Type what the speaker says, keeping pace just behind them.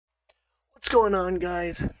going on,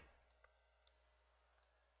 guys?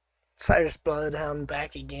 Cyrus Bloodhound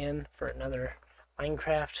back again for another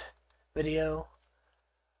Minecraft video.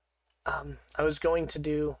 I was going to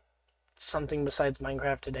do something besides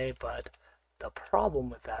Minecraft today, but the problem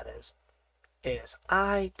with that is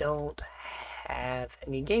I don't have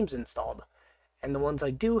any games installed, and the ones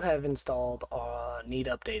I do have installed need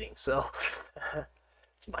updating. So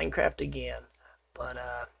it's Minecraft again, but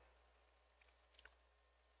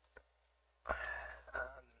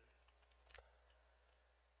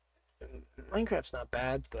Minecraft's not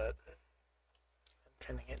bad, but I'm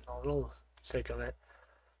kind of getting a little sick of it.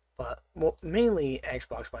 But mainly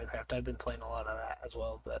Xbox Minecraft. I've been playing a lot of that as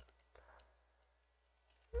well, but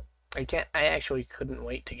I actually couldn't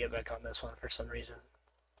wait to get back on this one for some reason.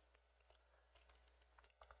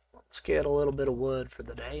 Let's get a little bit of wood for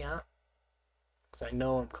the day, huh? Because I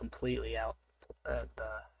know I'm completely out at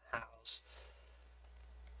the house.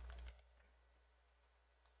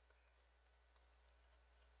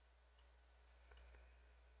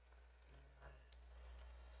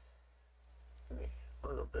 A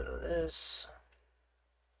little bit of this.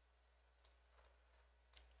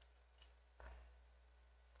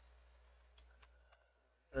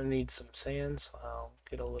 I need some sand, so I'll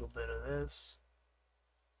get a little bit of this.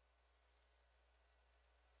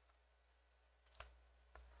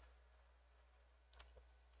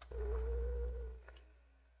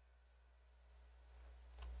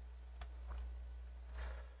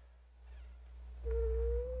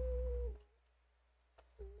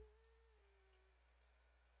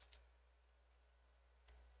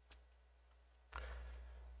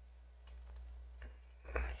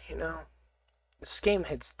 You know, this game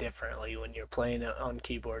hits differently when you're playing it on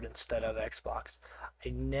keyboard instead of Xbox. I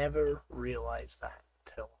never realized that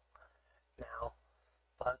till now,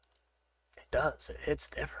 but it does. It hits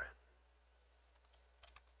different.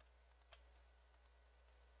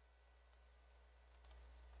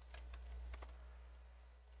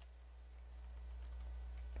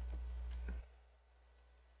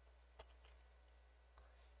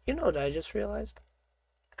 You know what I just realized?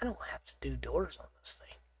 I don't have to do doors on this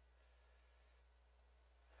thing.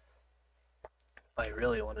 If I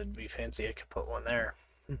really wanted to be fancy, I could put one there.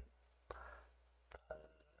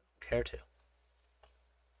 Care to.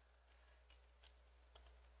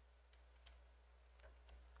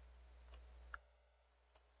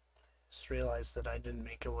 Just realized that I didn't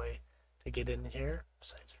make a way to get in here.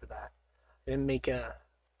 Besides for that, I didn't make a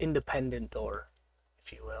independent door,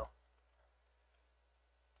 if you will.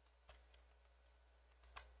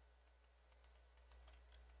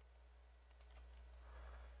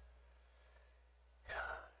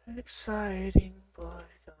 Exciting boy,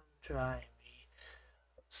 come try me.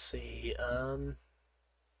 Let's see.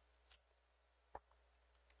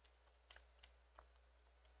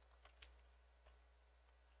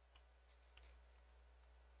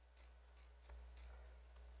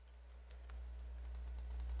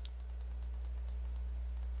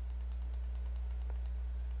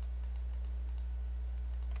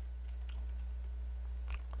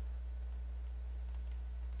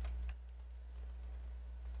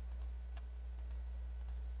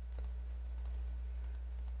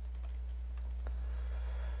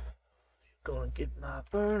 Gonna get my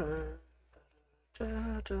burner.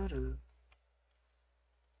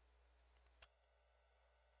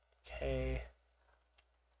 Okay,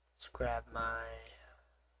 let's grab my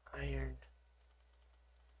iron.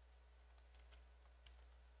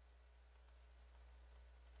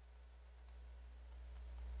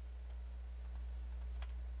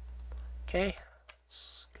 Okay,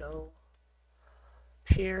 let's go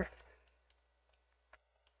here.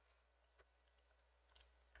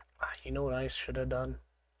 You know what I should have done?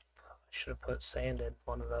 I should have put sand in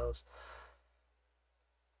one of those.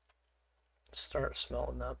 Start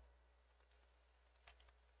smelting up.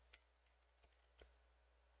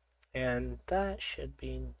 And that should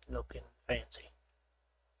be looking fancy.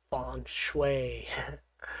 Feng Shui. If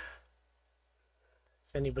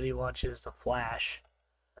anybody watches The Flash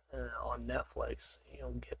on Netflix,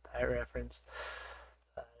 you'll get that reference.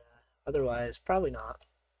 Otherwise, probably not.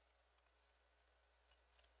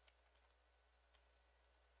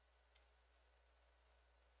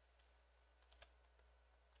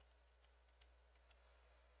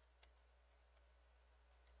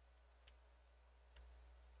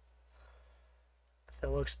 If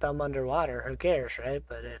it looks dumb underwater, who cares, right?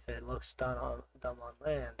 But if it looks dumb on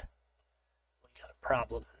land, we got a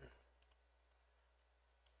problem.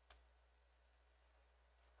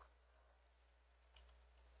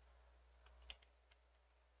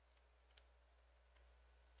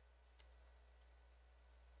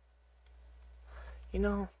 You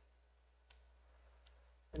know,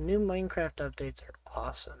 The new Minecraft updates are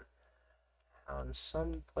awesome. How in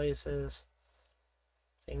some places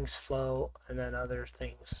things flow, and then other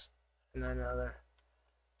things, and then other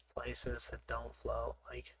places that don't flow.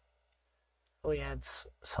 Like, we add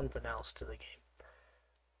something else to the game.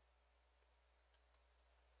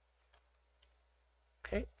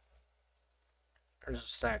 Okay. There's a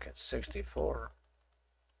stack at 64.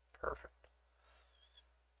 Perfect.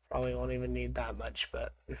 Probably won't even need that much,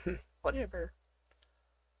 but whatever.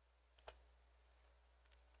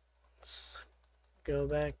 Let's go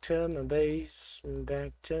back to my base, and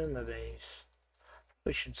back to my base.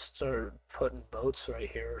 We should start putting boats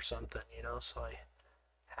right here or something, you know, so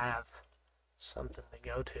I have something to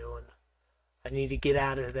go to and I need to get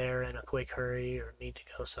out of there in a quick hurry or need to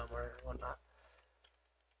go somewhere or whatnot.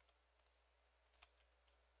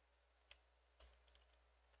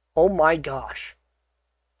 Oh my gosh.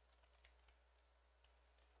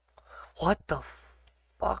 What the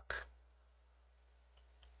fuck?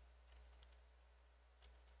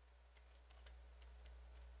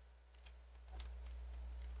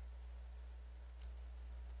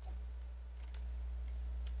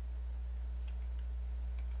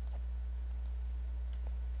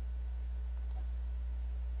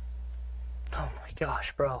 Oh my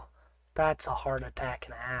gosh, bro. That's a heart attack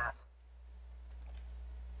and a half.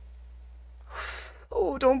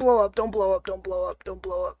 Oh, don't blow up, don't blow up, don't blow up, don't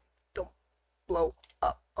blow up, don't blow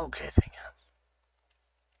up. Okay, thank you.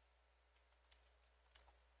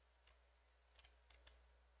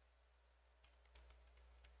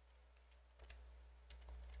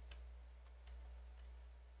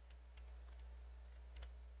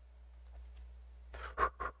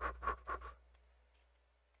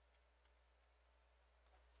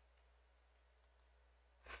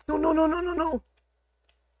 No, no, no, no, no, no.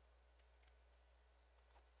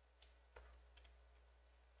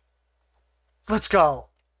 Let's go.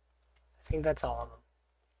 I think that's all of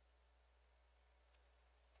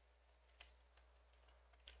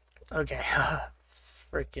them. Okay.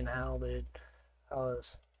 Freaking hell, dude. That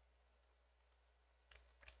was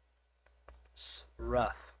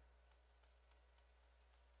rough.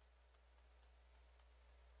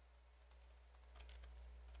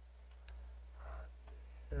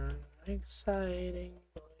 Exciting,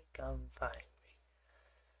 boy, come find me.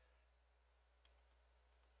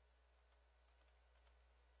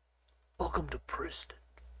 Welcome to Preston.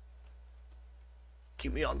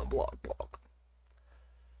 Keep me on the block.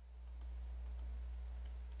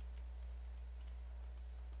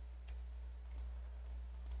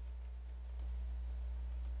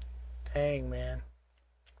 Dang, man.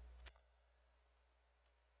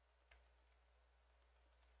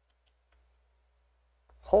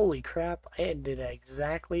 Holy crap, I did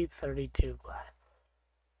exactly 32 glass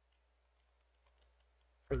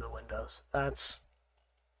for the windows. That's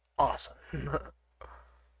awesome.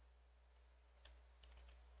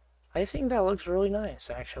 I think that looks really nice,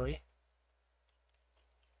 actually.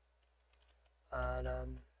 But,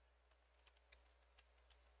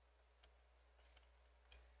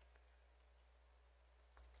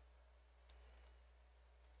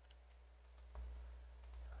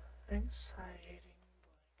 exciting.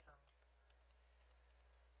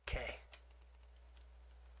 Okay.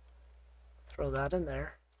 Throw that in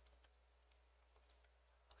there.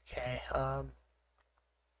 Okay,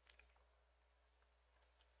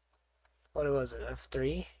 what was it,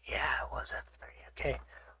 F3? Yeah, it was F3. Okay,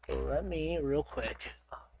 let me, real quick,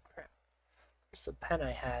 oh, crap. Where's the pen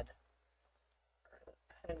I had? The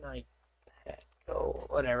pen I had, oh,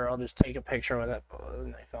 whatever, I'll just take a picture with it with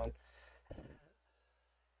my phone.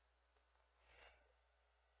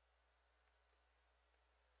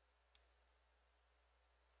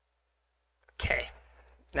 Okay,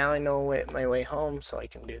 now I know my way home, so I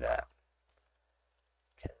can do that.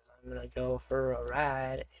 Because I'm going to go for a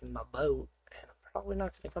ride in my boat, and I'm probably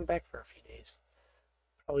not going to come back for a few days.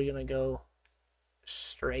 Probably going to go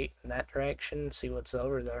straight in that direction, see what's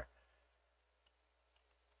over there.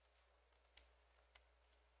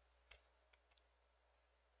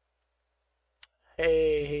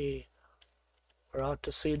 Hey, we're out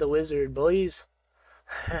to see the wizard, boys.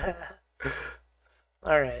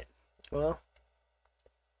 Alright, well,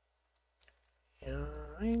 you're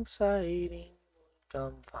exciting,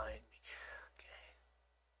 come find me. Okay.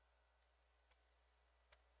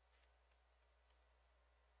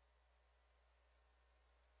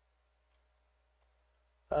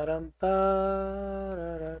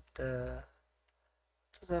 Ba-dum-ba-da-da-da.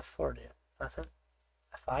 What does F4 do? Nothing?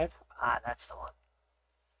 F5? Ah, that's the one.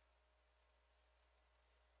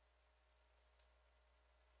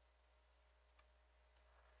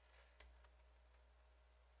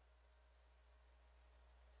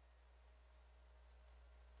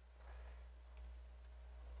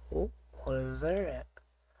 What is there?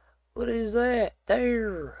 What is that?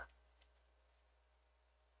 There!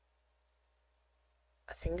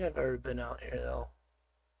 I think I've already been out here, though.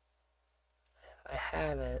 I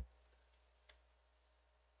haven't.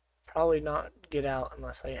 Probably not get out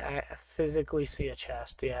unless I physically see a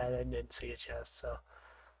chest. Yeah, I did see a chest, so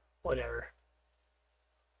whatever.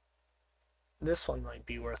 This one might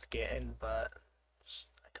be worth getting, but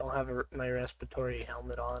I don't have my respiratory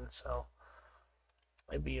helmet on, so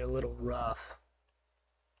it might be a little rough.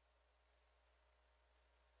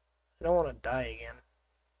 I don't want to die again.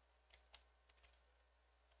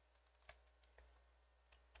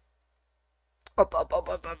 Up.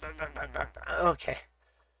 Okay.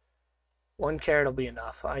 1 carrot will be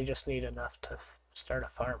enough. I just need enough to start a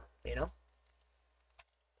farm, you know?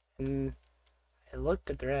 And I looked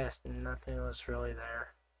at the rest and nothing was really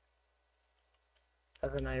there.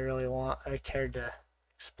 Nothing I really I cared to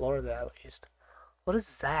explore that at least. What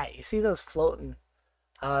is that? You see those floating?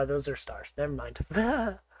 Those are stars. Never mind.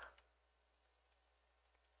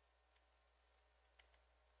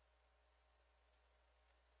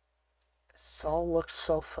 This all looks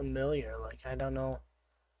so familiar. Like, I don't know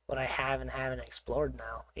what I have and haven't explored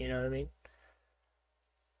now. You know what I mean?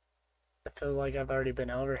 I feel like I've already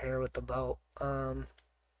been over here with the boat. I'll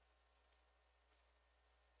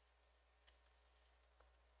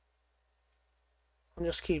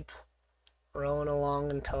just keep rowing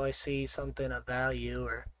along until I see something of value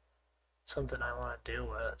or something I want to do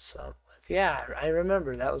with it. So, yeah, I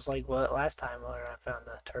remember that was like what last time where I found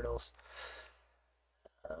the turtles.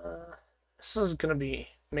 This is gonna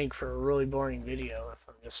make for a really boring video if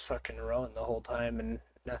I'm just fucking rowing the whole time and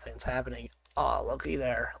nothing's happening. Oh, looky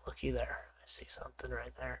there, looky there. I see something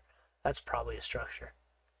right there. That's probably a structure.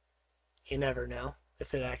 You never know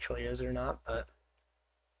if it actually is or not, but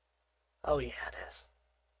oh yeah, it is.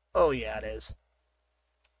 Oh yeah, it is.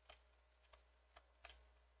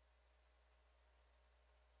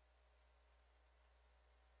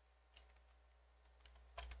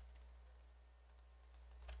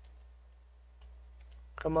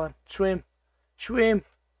 Come on, swim, swim,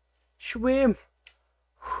 swim.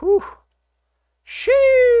 Whew.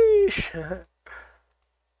 Sheesh.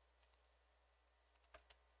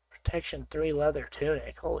 Protection 3 leather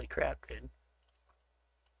tunic. Holy crap, dude.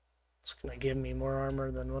 It's gonna give me more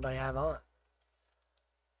armor than what I have on.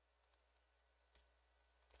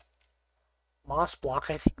 Moss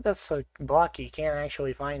block. I think that's a block you can't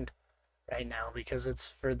actually find right now because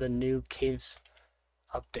it's for the new caves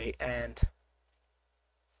update, and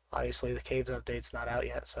obviously the caves update's not out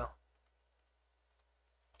yet, so.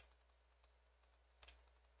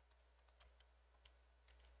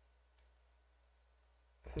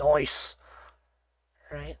 Nice.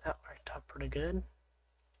 Right, that worked out pretty good.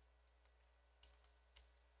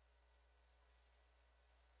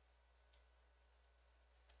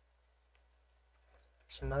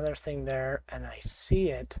 There's another thing there, and I see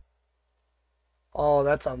it. Oh,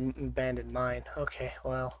 that's an abandoned mine. Okay,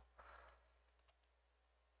 well.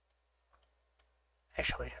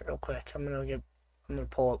 Actually, real quick, I'm gonna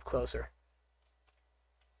pull up closer.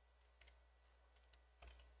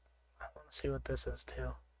 I want to see what this is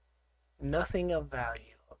too. Nothing of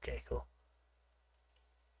value. Okay, cool.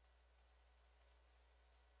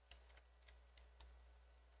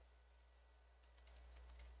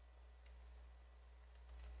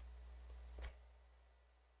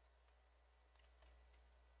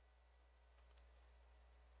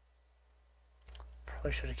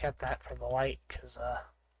 Probably should have kept that for the light, because,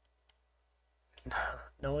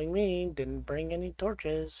 knowing me, didn't bring any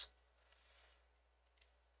torches.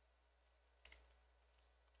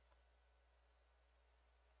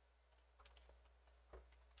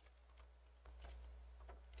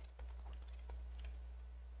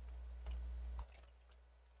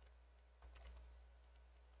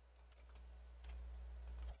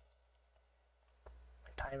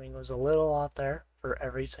 My timing was a little off there for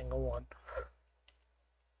every single one.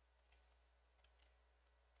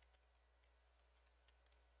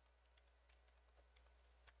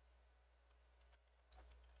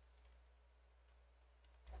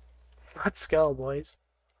 Let's go, boys.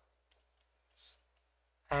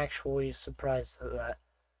 Actually surprised that that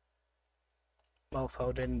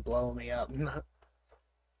mofo didn't blow me up.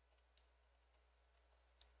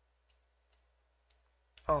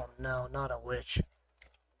 Oh no, not a witch.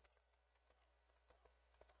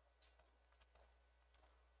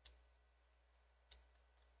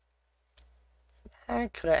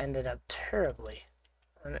 That could have ended up terribly.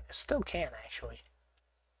 And it still can, actually.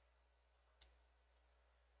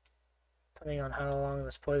 Depending on how long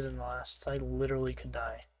this poison lasts, I literally could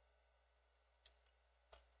die.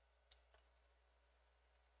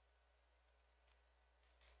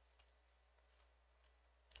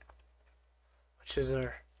 Witches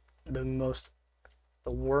are the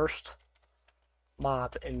worst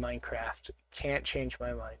mob in Minecraft. Can't change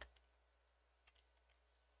my mind.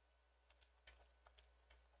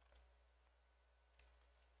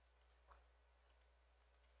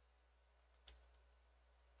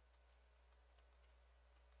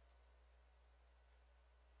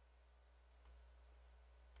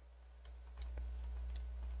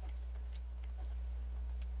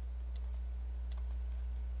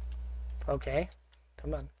 Okay,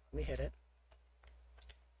 come on, let me hit it.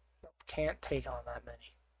 Nope, can't take on that many.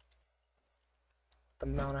 The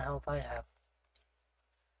amount of health I have.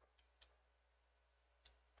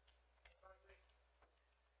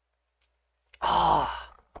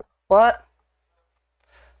 Ah, what?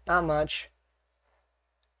 Not much.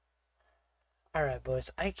 Alright, boys,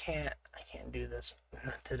 I can't do this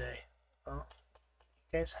today. Well,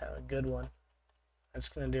 you guys have a good one. That's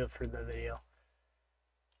gonna do it for the video.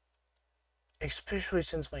 Especially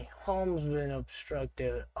since my home's been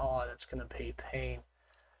obstructed. Oh, that's gonna be pain.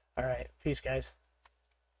 Alright, peace, guys.